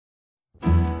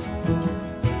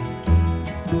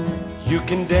You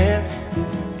can dance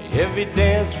every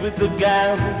dance with the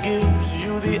guy who gives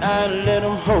you the eye, let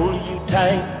him hold you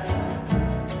tight.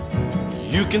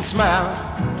 You can smile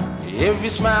every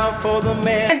smile for the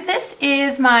man. This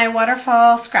is my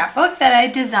waterfall scrapbook that I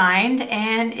designed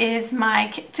and is my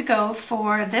kit to go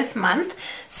for this month.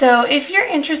 So if you're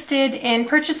interested in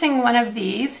purchasing one of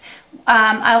these,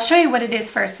 I'll show you what it is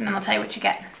first and then I'll tell you what you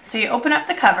get. So you open up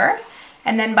the cover,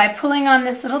 and then by pulling on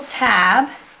this little tab,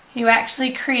 you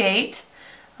actually create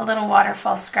a little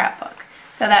waterfall scrapbook.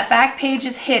 So that back page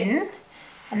is hidden,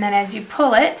 and then as you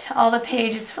pull it, all the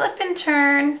pages flip and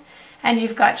turn, and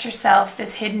you've got yourself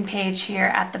this hidden page here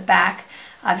at the back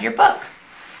of your book.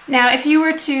 Now if you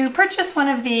were to purchase one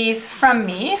of these from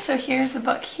me, so here's the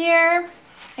book here,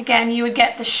 again you would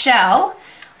get the shell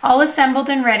all assembled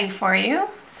and ready for you.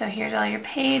 So here's all your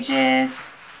pages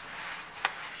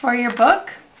for your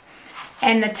book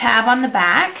and the tab on the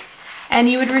back, and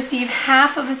you would receive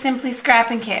half of a Simply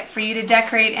Scrapping Kit for you to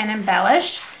decorate and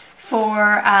embellish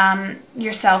for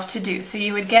yourself to do. So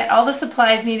you would get all the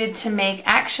supplies needed to make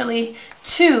actually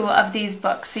 2 of these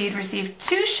books. So you'd receive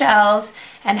 2 shells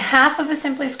and half of a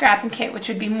Simply Scrapping Kit, which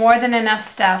would be more than enough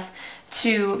stuff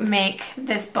to make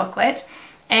this booklet.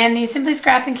 And the Simply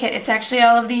Scrapping Kit, it's actually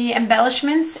all of the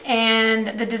embellishments and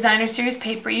the designer series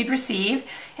paper you'd receive,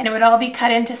 and it would all be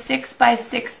cut into 6 by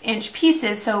 6 inch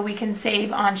pieces so we can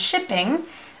save on shipping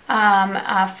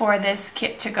for this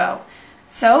kit to go.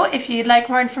 So if you'd like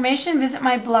more information, visit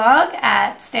my blog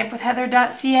at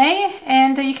stampwithheather.ca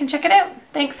and you can check it out.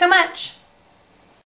 Thanks so much.